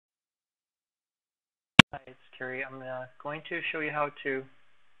Hi, it's Kerry. I'm going to show you how to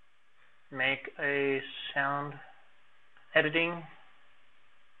make a sound editing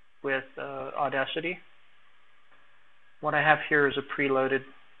with Audacity. What I have here is a preloaded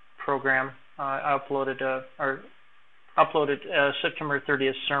program. I uploaded September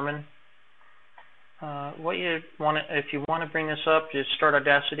 30th sermon. What you want to, if you want to bring this up, just start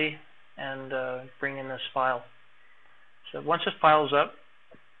Audacity and bring in this file. So once this file is up,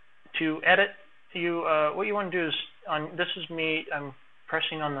 to edit, what you want to do is, this is me, I'm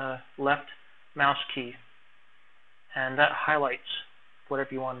pressing on the left mouse key, and that highlights whatever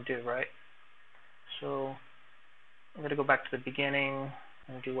you want to do, right? So I'm going to go back to the beginning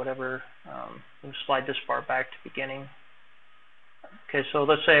and do whatever. Slide this part back to beginning. Okay, so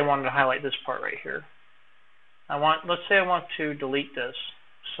let's say I wanted to highlight this part right here. Let's say I want to delete this,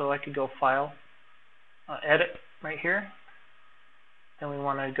 so I could go File, Edit right here. Then we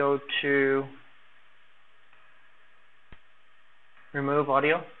want to go to Remove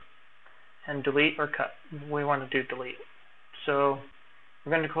Audio and Delete or Cut. We want to do Delete. So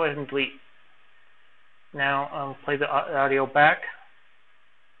we're going to go ahead and delete. Now play the audio back.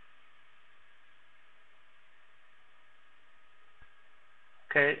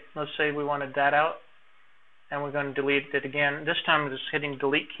 Okay, let's say we wanted that out, and we're going to delete it again. This time I'm just hitting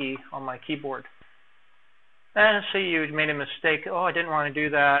Delete key on my keyboard. And let's say you made a mistake. Oh, I didn't want to do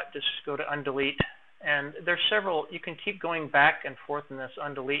that. Just go to Undelete. And there's several. You can keep going back and forth in this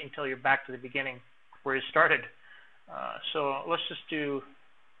Undelete until you're back to the beginning where you started. So let's just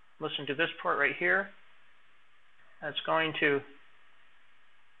listen to this part right here. That's going to.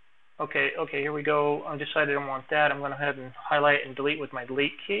 Okay, here we go. I decided I don't want that. I'm going to go ahead and highlight and delete with my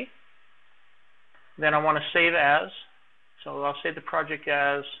Delete key. Then I want to save as. So I'll save the project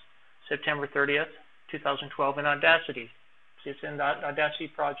as September 30th, 2012 in Audacity. See, it's in the Audacity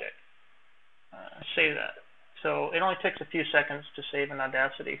project. Save that. So it only takes a few seconds to save in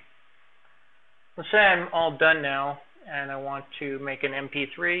Audacity. Let's say I'm all done now and I want to make an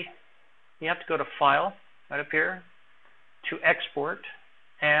MP3. You have to go to File, right up here, to Export,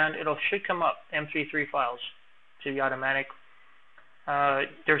 and it should come up MP3 files to the automatic.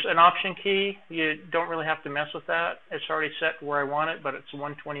 There's an Option key. You don't really have to mess with that. It's already set where I want it, but it's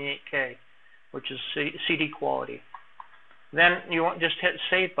 128K, which is CD quality. Then you want just hit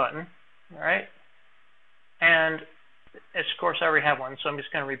Save button, all right? And of course I already have one, so I'm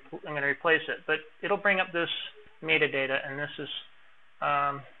just going to replace it. But it'll bring up this metadata, and this is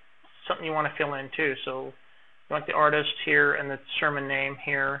something you want to fill in too. So you want the artist here and the sermon name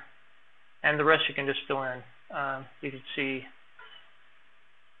here, and the rest you can just fill in. You can see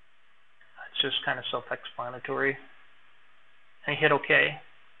it's just kind of self-explanatory. And you hit OK.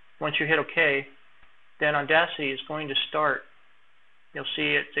 Once you hit OK, then Audacity is going to start. You'll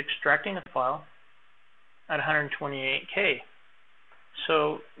see it's extracting the file at 128K.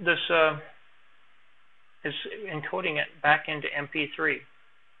 So this is encoding it back into MP3.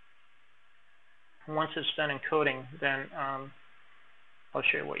 Once it's done encoding, then I'll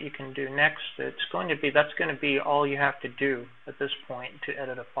show you what you can do next. That's going to be all you have to do at this point to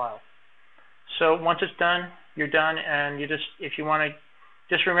edit a file. So once it's done, you're done, and if you want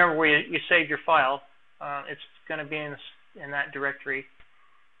to just remember where you saved your file. It's going to be in that directory.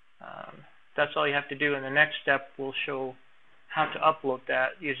 That's all you have to do. And the next step will show how to upload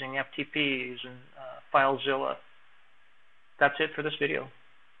that using FTP, using FileZilla. That's it for this video.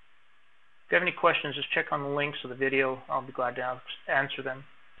 If you have any questions, just check on the links of the video. I'll be glad to answer them.